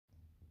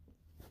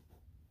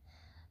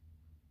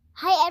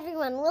Hi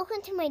everyone, welcome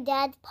to my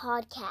dad's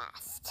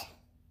podcast.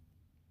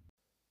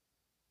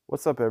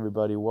 What's up,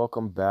 everybody?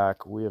 Welcome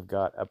back. We have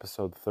got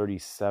episode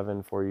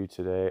 37 for you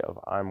today of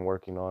I'm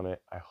Working on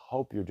It. I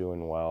hope you're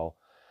doing well.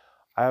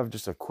 I have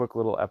just a quick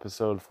little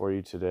episode for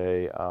you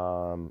today.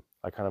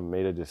 I kind of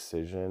made a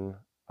decision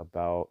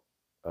about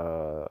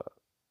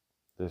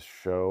this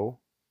show,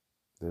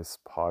 this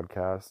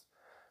podcast,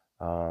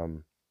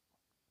 and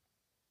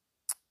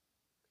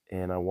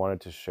I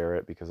wanted to share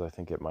it because I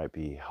think it might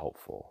be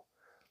helpful.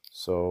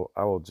 So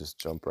I will just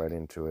jump right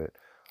into it.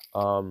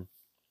 When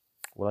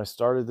I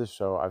started this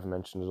show, I've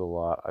mentioned it a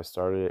lot. I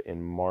started it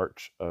in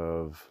March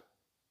of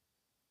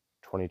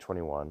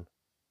 2021,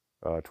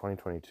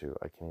 2022.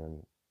 I can't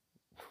even.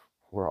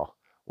 We're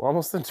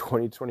almost in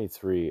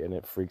 2023, and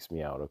it freaks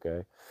me out.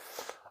 Okay,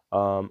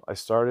 I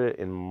started it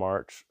in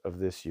March of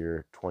this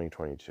year,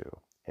 2022,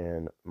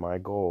 and my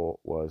goal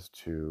was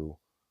to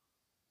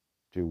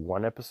do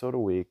one episode a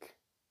week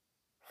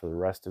for the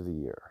rest of the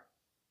year,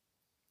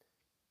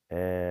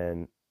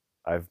 and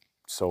I've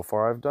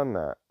done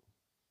that.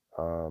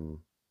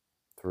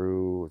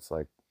 Through it's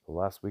like the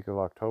last week of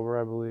October,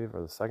 I believe,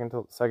 or the second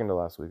to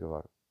last week of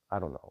October. I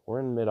don't know. We're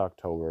in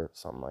mid-October,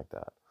 something like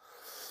that.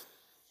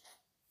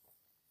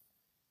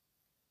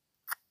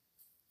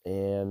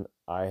 And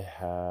I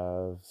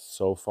have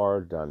so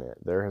far done it.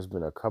 There has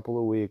been a couple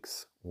of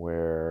weeks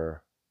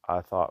where I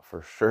thought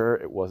for sure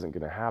it wasn't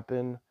going to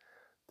happen.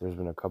 There's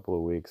been a couple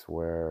of weeks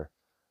where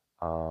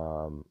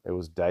it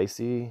was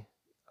dicey.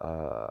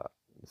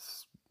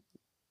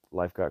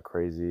 Life got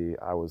crazy.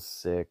 I was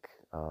sick,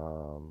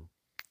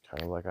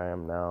 kind of like I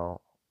am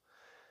now.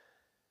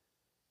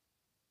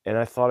 And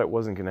I thought it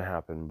wasn't going to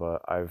happen,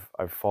 but I've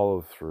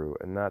followed through,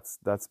 and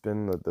that's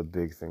been the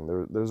big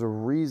thing. There's a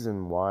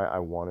reason why I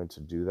wanted to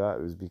do that.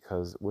 It was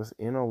because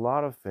within a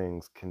lot of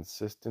things,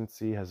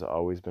 consistency has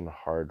always been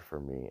hard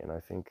for me, and I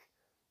think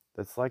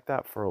that's like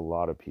that for a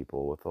lot of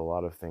people with a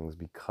lot of things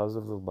because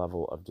of the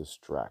level of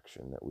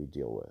distraction that we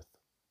deal with.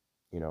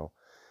 You know,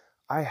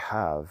 I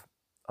have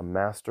a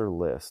master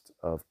list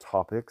of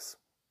topics,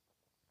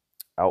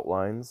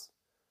 outlines,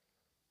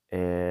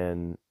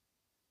 and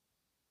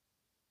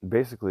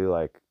basically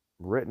like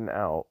written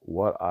out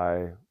what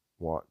I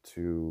want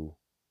to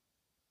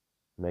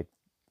make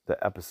the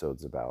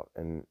episodes about.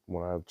 And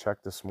when I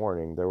checked this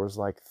morning, there was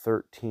like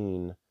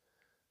 13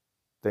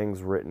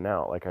 things written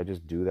out. Like I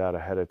just do that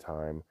ahead of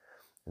time.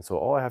 And so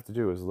all I have to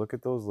do is look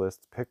at those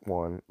lists, pick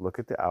one, look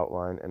at the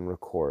outline, and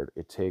record.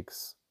 It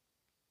takes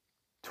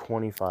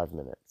 25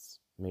 minutes,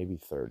 maybe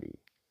 30.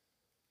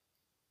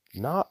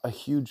 Not a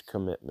huge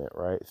commitment,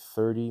 right?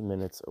 30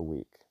 minutes a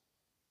week.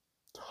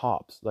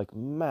 Tops, like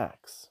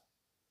max.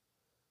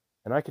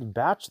 And I could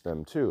batch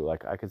them too.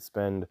 Like I could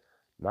spend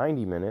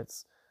 90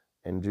 minutes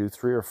and do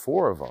 3 or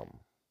 4 of them.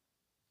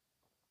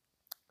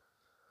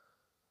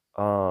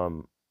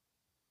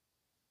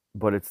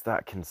 But it's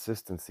that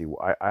consistency.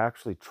 I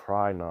actually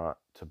try not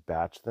to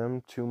batch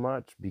them too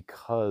much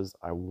because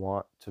I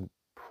want to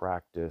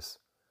practice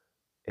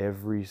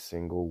every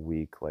single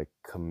week, like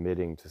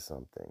committing to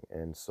something.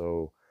 And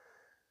so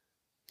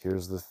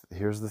here's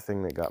the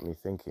thing that got me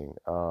thinking.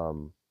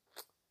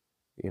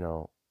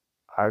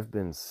 I've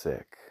been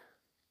sick.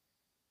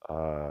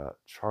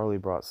 Charlie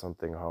brought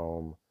something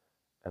home,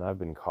 and I've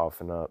been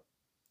coughing up.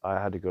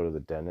 I had to go to the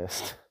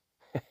dentist.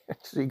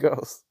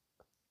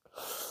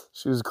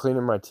 she was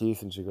cleaning my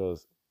teeth, and she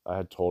goes, I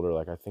had told her,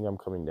 like, I think I'm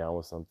coming down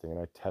with something, and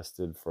I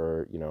tested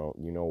for, you know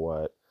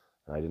what,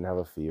 and I didn't have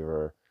a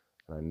fever,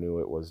 and I knew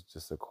it was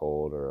just a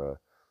cold or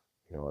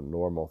a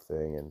normal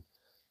thing, and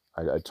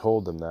I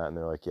told them that, and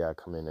they're like, yeah,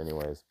 come in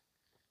anyways.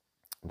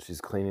 And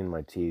she's cleaning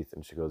my teeth,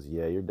 and she goes,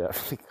 yeah, you're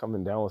definitely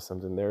coming down with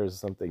something. There is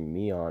something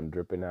neon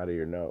dripping out of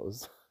your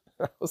nose.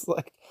 I was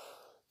like,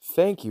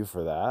 thank you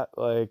for that.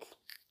 Like,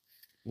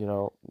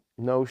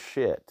 no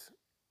shit.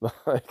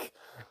 Like,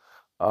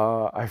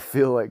 I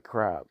feel like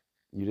crap.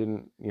 You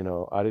didn't,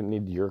 I didn't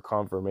need your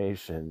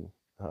confirmation.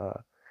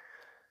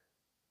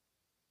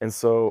 And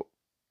so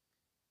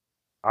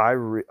I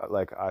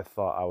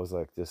thought, I was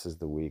like, this is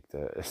the week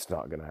that it's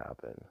not going to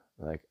happen.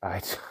 Like,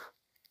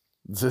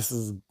 this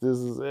is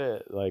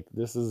it. Like,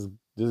 this is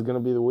going to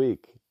be the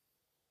week.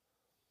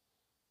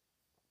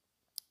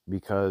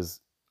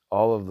 Because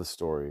all of the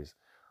stories,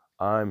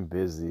 I'm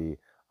busy.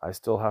 I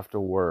still have to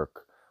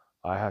work.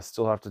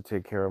 Still have to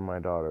take care of my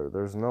daughter.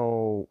 There's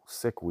no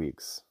sick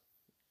weeks.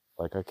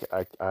 Like I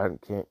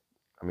can't.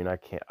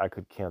 I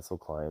could cancel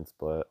clients,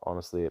 but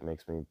honestly, it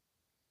makes me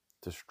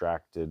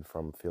distracted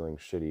from feeling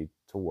shitty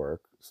to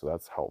work. So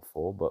that's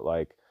helpful. But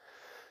like,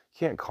 you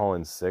can't call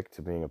in sick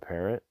to being a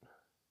parent.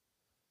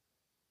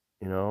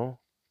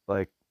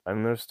 Like,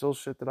 and there's still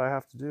shit that I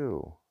have to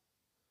do.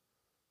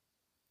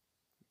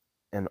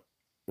 And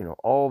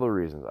all the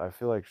reasons I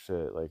feel like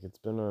shit. Like, it's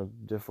been a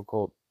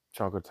difficult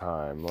chunk of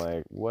time.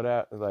 Like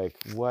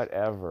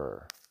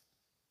whatever.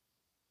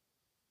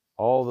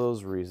 All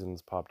those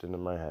reasons popped into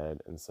my head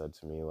and said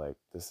to me, like,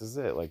 this is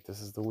it. Like,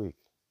 this is the week.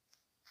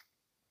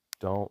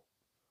 You're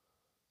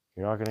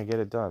not going to get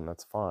it done.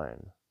 That's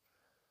fine.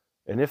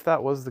 And if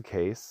that was the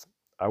case,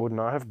 I would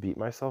not have beat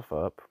myself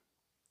up.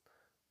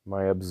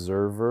 My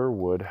observer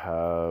would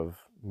have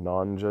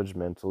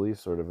non-judgmentally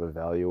sort of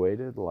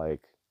evaluated,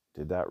 like,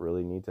 did that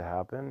really need to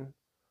happen?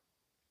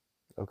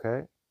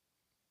 Okay,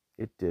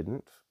 it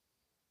didn't.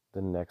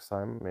 The next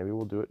time, maybe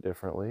we'll do it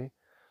differently.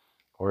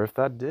 Or if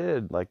that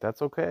did, like,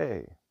 that's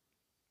okay.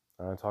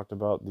 I talked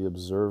about the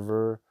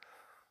observer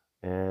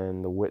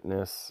and the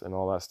witness and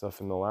all that stuff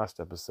in the last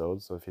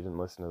episode. So if you didn't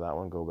listen to that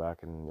one, go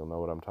back and you'll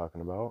know what I'm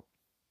talking about.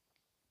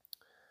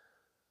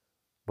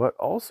 But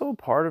also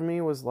part of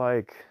me was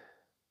like,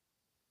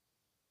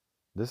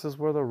 this is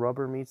where the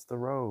rubber meets the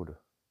road.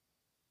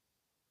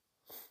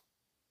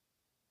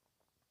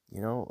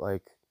 You know,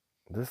 like,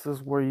 this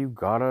is where you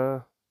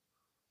gotta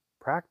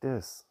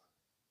practice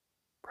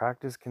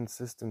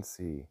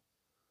consistency.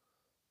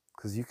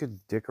 Because you could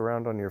dick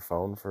around on your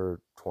phone for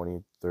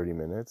 20, 30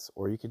 minutes,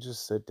 or you could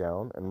just sit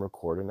down and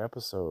record an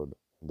episode.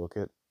 Look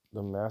at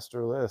the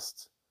master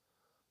list.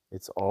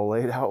 It's all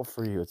laid out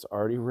for you. It's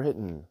already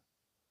written.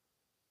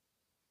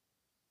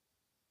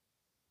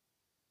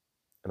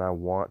 And I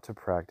want to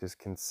practice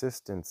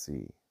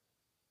consistency.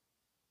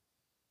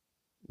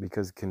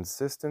 Because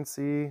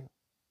consistency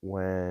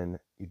when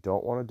you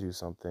don't want to do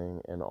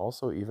something, and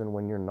also even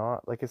when you're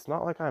not, like, it's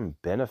not like I'm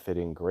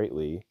benefiting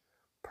greatly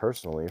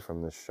personally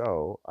from this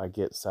show. I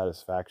get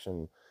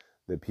satisfaction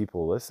that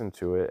people listen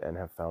to it and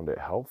have found it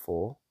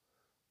helpful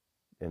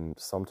and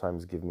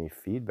sometimes give me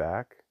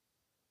feedback.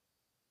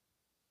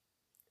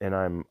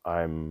 And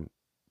I'm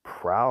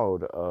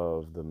proud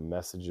of the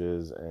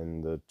messages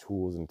and the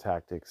tools and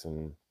tactics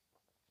and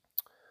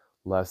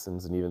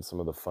lessons and even some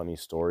of the funny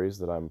stories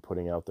that I'm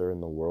putting out there in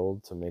the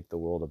world to make the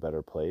world a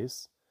better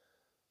place.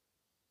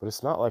 But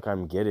it's not like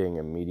I'm getting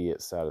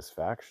immediate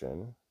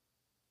satisfaction.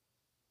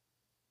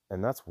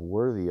 And that's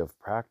worthy of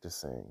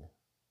practicing,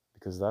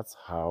 because that's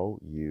how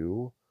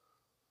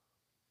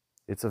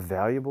it's a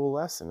valuable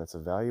lesson. It's a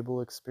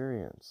valuable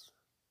experience.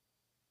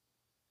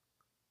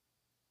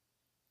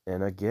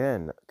 And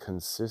again,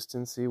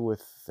 consistency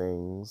with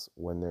things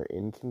when they're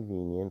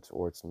inconvenient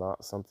or it's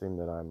not something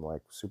that I'm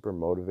like super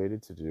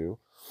motivated to do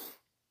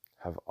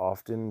have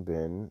often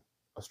been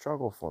a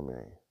struggle for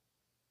me.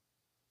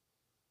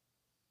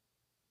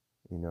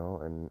 You know,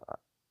 and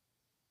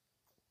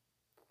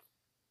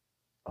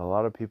a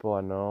lot of people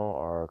I know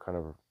are kind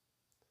of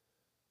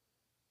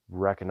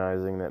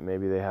recognizing that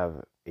maybe they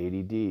have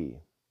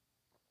ADD,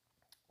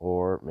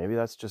 or maybe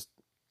that's just,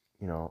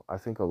 you know, I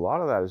think a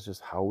lot of that is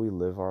just how we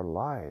live our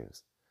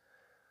lives.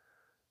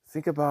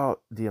 Think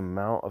about the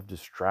amount of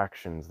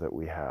distractions that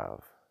we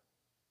have.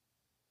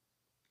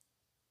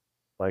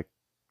 Like,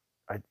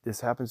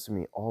 this happens to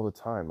me all the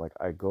time. Like,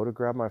 I go to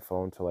grab my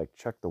phone to like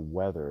check the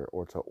weather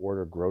or to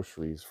order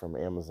groceries from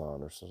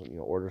Amazon or something, you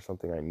know, order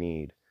something I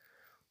need,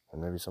 or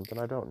maybe something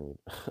I don't need.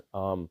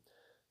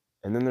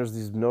 And then there's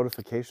these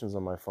notifications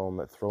on my phone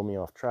that throw me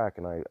off track,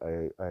 and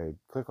I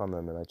click on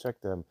them and I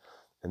check them.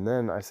 And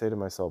then I say to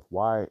myself,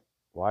 why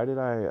did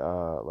I,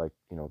 like,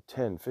 you know,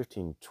 10,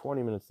 15,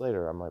 20 minutes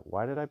later, I'm like,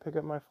 why did I pick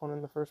up my phone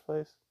in the first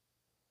place?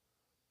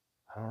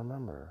 I don't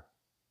remember.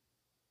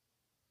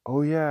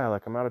 Oh yeah,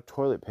 like I'm out of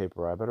toilet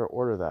paper. I better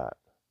order that.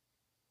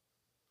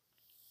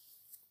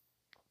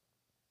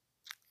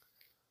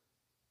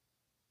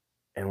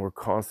 And we're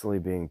constantly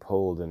being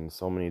pulled in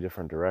so many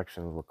different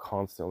directions. We're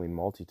constantly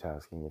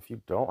multitasking. If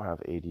you don't have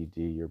ADD,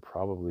 you're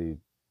probably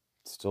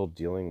still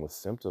dealing with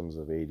symptoms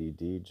of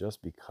ADD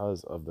just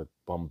because of the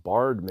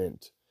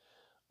bombardment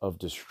of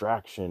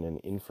distraction and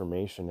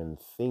information and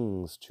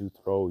things to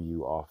throw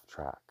you off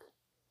track.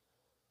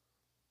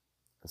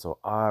 And so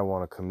I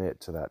want to commit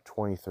to that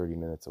 20, 30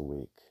 minutes a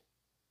week.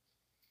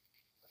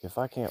 If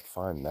I can't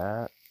find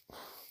that,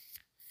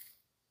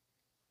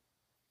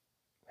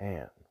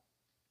 man,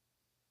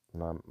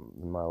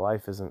 my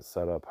life isn't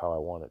set up how I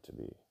want it to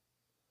be.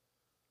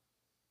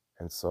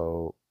 And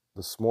so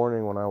this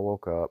morning when I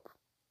woke up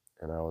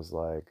and I was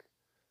like,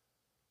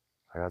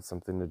 I got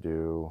something to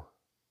do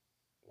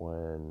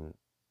when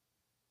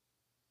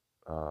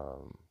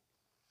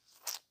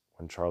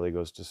Charlie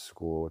goes to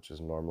school, which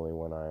is normally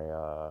when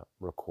I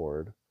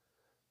record.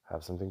 I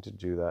have something to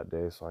do that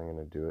day, so I'm going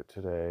to do it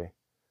today.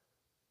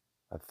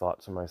 I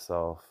thought to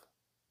myself,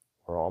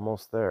 we're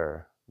almost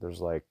there. There's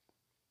like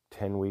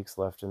 10 weeks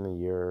left in the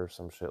year or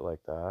some shit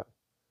like that.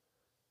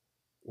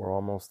 We're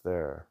almost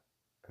there.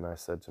 And I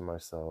said to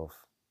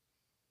myself,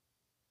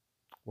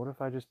 what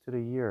if I just did a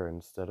year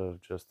instead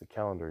of just the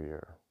calendar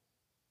year?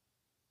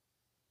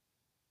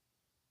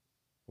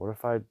 What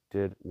if I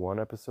did one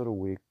episode a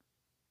week,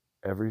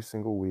 every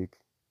single week,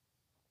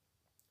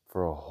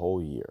 for a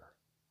whole year?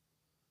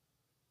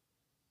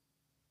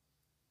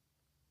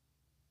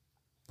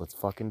 Let's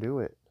fucking do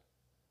it.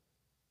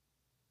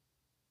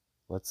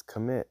 Let's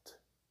commit.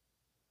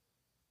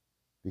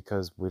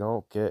 Because we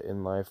don't get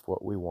in life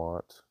what we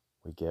want.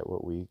 We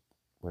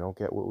don't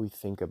get what we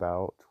think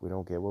about. We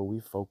don't get what we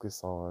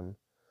focus on.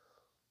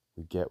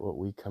 We get what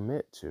we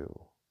commit to.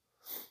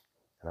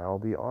 And I'll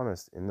be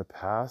honest, in the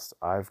past,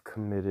 I've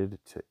committed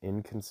to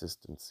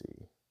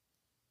inconsistency.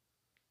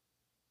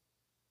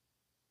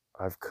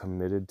 I've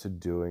committed to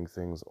doing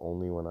things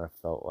only when I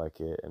felt like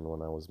it and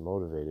when I was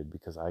motivated,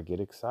 because I get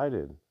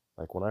excited.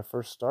 Like when I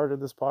first started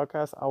this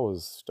podcast, I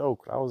was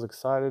stoked. I was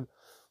excited.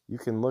 You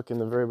can look in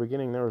the very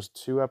beginning, there was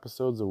 2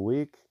 episodes a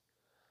week.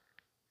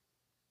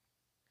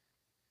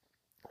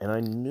 And I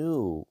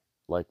knew,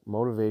 like,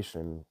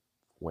 motivation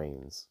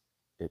wanes.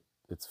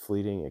 It's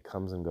fleeting, it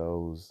comes and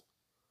goes.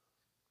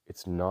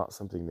 It's not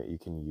something that you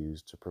can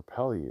use to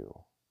propel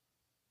you.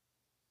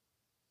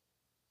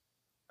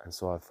 And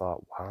so I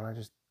thought, why don't I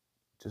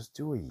just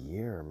do a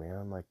year,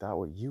 man? Like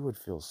you would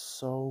feel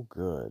so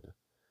good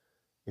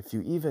if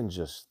you even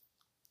just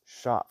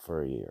shot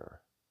for a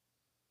year.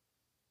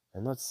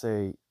 And let's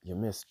say you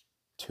missed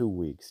 2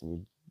 weeks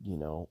and you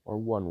know, or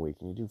 1 week,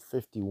 and you do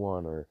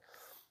 51 or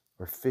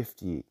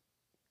 50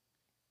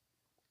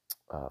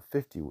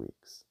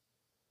 weeks.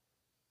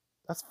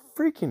 That's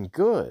freaking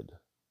good.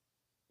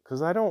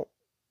 Because I don't,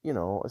 you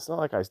know, it's not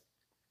like I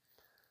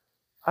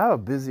have a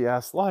busy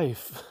ass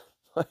life.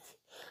 Like,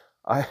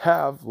 I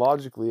have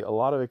logically a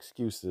lot of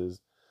excuses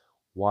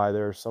why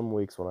there are some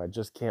weeks when I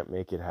just can't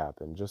make it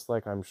happen. Just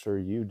like I'm sure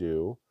you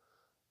do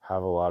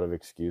have a lot of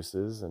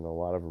excuses and a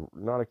lot of,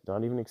 not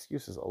even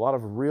excuses, a lot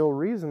of real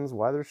reasons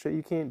why there's shit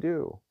you can't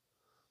do.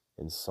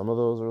 And some of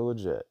those are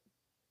legit.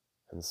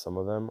 And some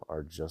of them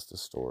are just a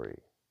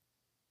story.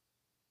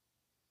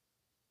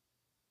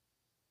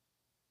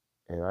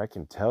 And I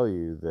can tell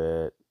you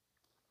that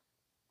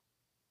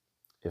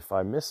if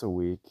I miss a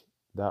week,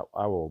 that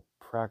I will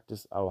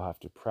have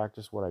to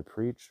practice what I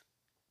preach,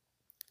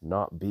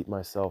 not beat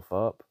myself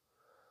up,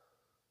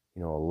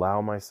 you know,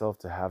 allow myself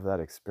to have that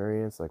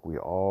experience. Like, we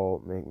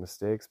all make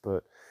mistakes,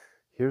 but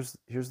here's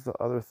the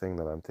other thing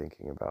that I'm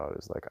thinking about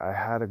is, like, I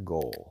had a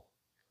goal.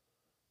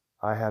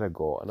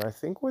 And I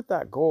think with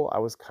that goal, I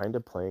was kind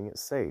of playing it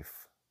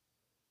safe.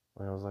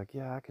 And I was like,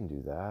 yeah, I can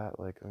do that.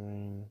 Like, I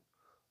mean,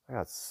 I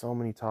got so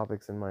many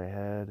topics in my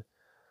head.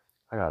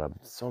 I got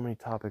so many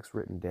topics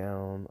written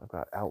down. I've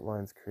got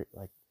outlines,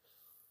 like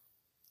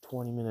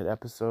 20-minute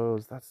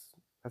episodes.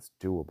 That's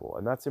doable,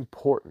 and that's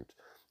important.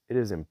 It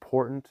is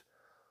important.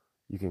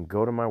 You can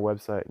go to my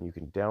website and you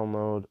can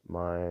download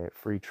my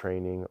free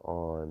training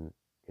on,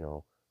 you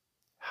know,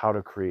 how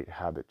to create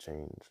habit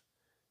change.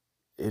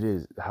 It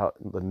is how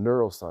the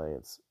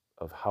neuroscience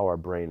of how our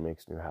brain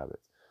makes new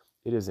habits.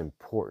 It is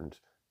important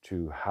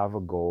to have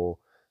a goal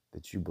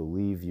that you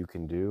believe you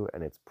can do,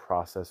 and it's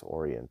process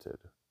oriented.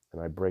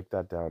 And I break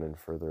that down in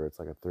further. It's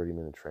like a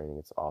 30-minute training.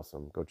 It's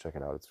awesome. Go check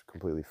it out. It's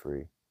completely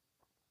free.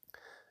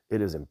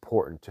 It is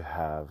important to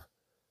have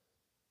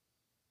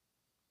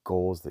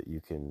goals that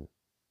you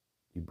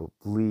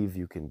believe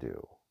you can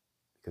do,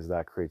 because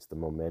that creates the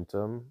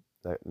momentum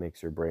that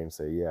makes your brain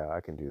say, yeah, I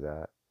can do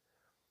that.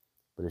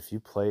 But if you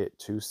play it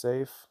too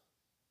safe,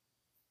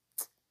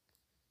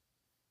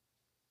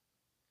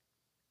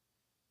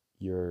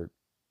 you're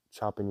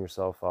chopping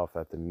yourself off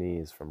at the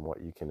knees from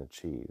what you can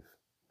achieve.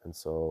 And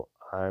so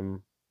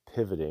I'm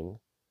pivoting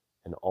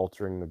and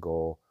altering the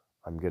goal.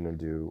 I'm going to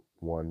do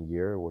 1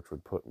 year, which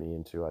would put me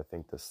into, I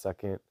think, the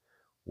second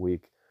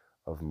week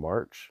of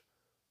March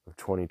of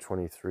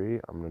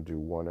 2023. I'm going to do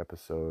 1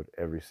 episode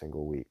every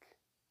single week.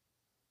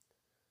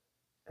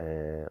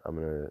 And I'm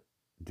going to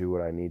do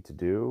what I need to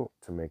do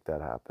to make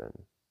that happen.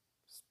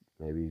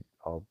 Maybe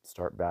I'll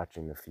start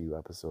batching a few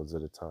episodes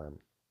at a time.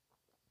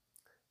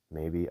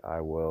 Maybe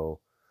I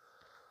will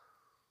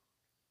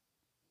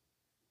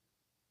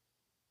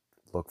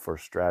look for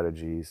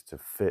strategies to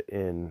fit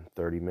in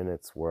 30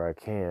 minutes where I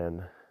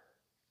can,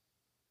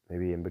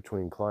 maybe in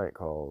between client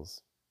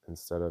calls,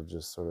 instead of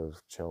just sort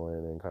of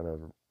chilling and kind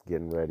of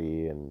getting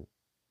ready and,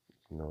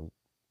 you know,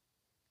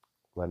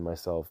 letting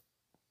myself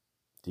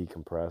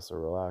decompress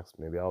or relax.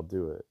 Maybe I'll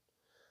do it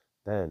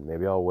then.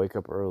 Maybe I'll wake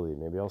up early.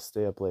 Maybe I'll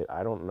stay up late.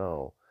 I don't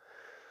know.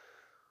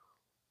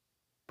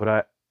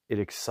 But it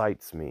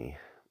excites me.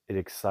 It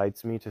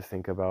excites me to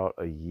think about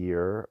a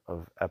year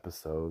of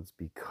episodes,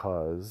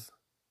 because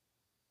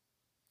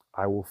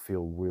I will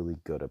feel really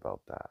good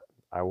about that.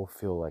 I will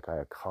feel like I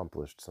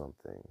accomplished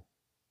something.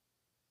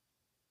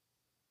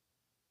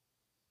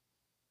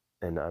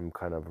 And I'm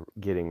kind of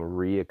getting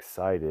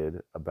re-excited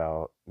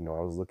about, you know,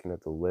 I was looking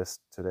at the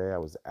list today. I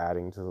was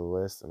adding to the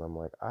list, and I'm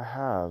like, I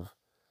have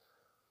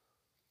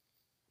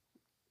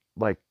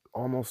like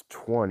almost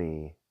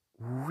 20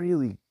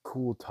 really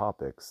cool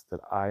topics that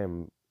I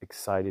am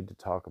excited to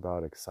talk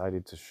about,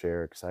 excited to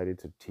share, excited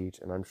to teach.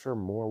 And I'm sure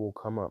more will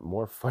come up,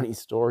 more funny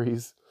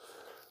stories,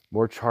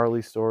 more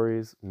Charlie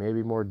stories,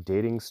 maybe more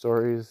dating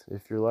stories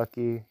if you're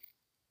lucky.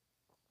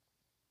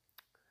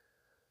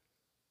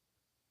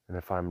 And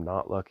if I'm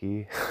not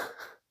lucky,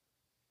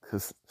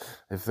 because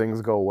if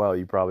things go well,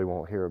 you probably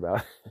won't hear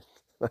about it.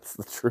 That's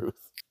the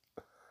truth.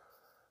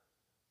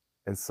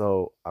 And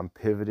so I'm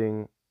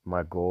pivoting.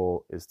 My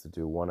goal is to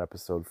do 1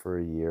 episode for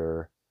a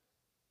year.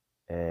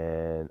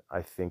 And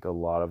I think a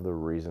lot of the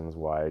reasons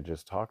why I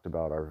just talked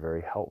about are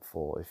very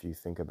helpful if you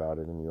think about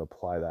it and you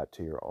apply that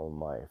to your own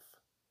life.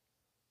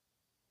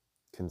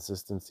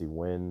 Consistency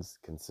wins.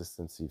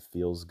 Consistency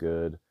feels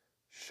good.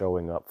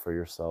 Showing up for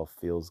yourself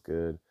feels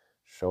good.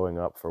 Showing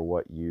up for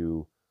what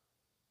you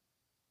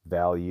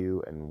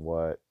value and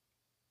what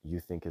you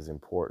think is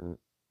important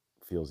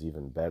feels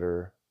even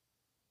better.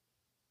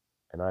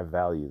 And I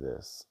value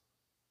this.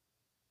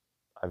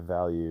 I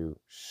value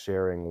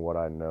sharing what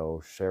I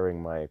know,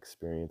 sharing my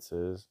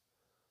experiences,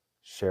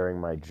 sharing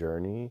my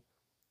journey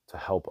to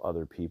help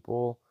other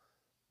people,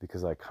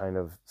 because I kind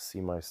of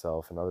see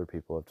myself, and other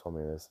people have told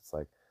me this, it's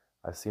like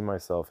I see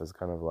myself as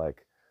kind of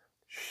like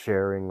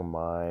sharing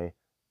my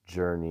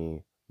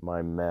journey,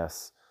 my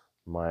mess,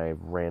 my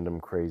random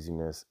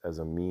craziness as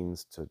a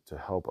means to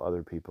help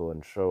other people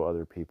and show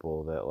other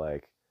people that,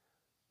 like,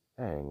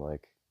 dang,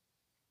 like,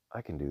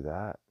 I can do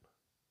that.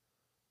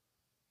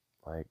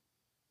 Like,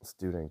 this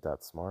dude ain't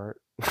that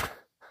smart.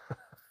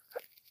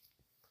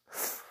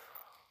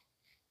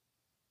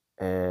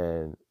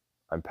 And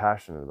I'm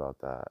passionate about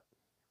that.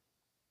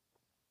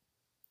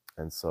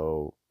 And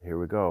so here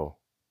we go,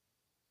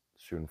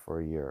 shooting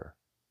for a year.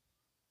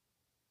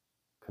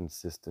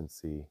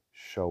 Consistency,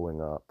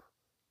 showing up,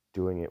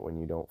 doing it when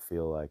you don't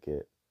feel like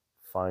it,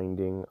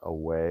 finding a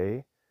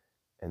way,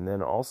 and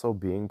then also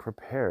being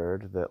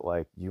prepared that,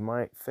 like, you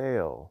might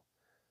fail,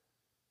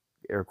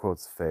 air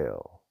quotes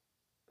fail.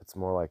 It's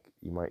more like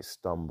you might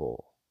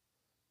stumble.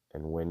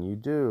 And when you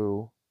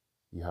do,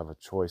 you have a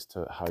choice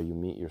to how you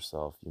meet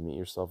yourself. You meet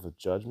yourself with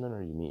judgment,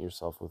 or you meet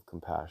yourself with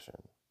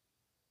compassion.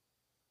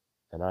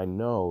 And I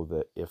know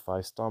that if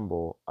I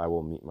stumble, I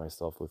will meet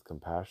myself with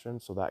compassion.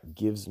 So that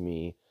gives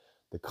me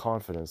the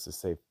confidence to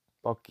say,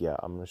 fuck yeah,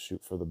 I'm going to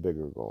shoot for the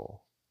bigger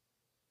goal.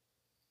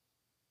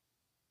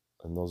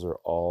 And those are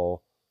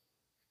all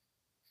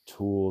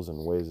tools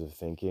and ways of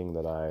thinking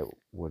that I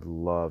would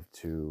love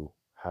to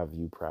have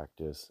you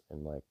practice.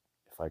 And, like,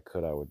 if I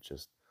could, I would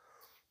just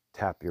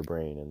tap your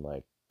brain and,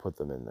 like, put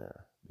them in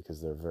there,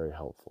 because they're very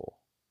helpful.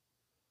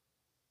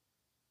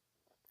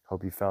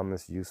 Hope you found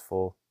this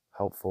useful,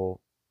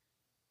 helpful.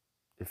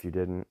 If you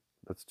didn't,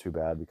 that's too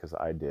bad, because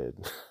I did.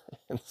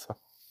 And so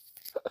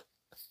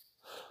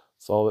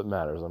it's all that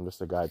matters. I'm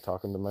just a guy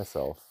talking to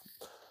myself.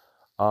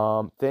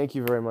 Thank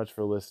you very much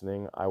for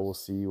listening. I will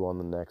see you on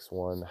the next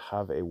one.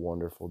 Have a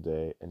wonderful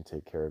day and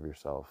take care of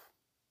yourself.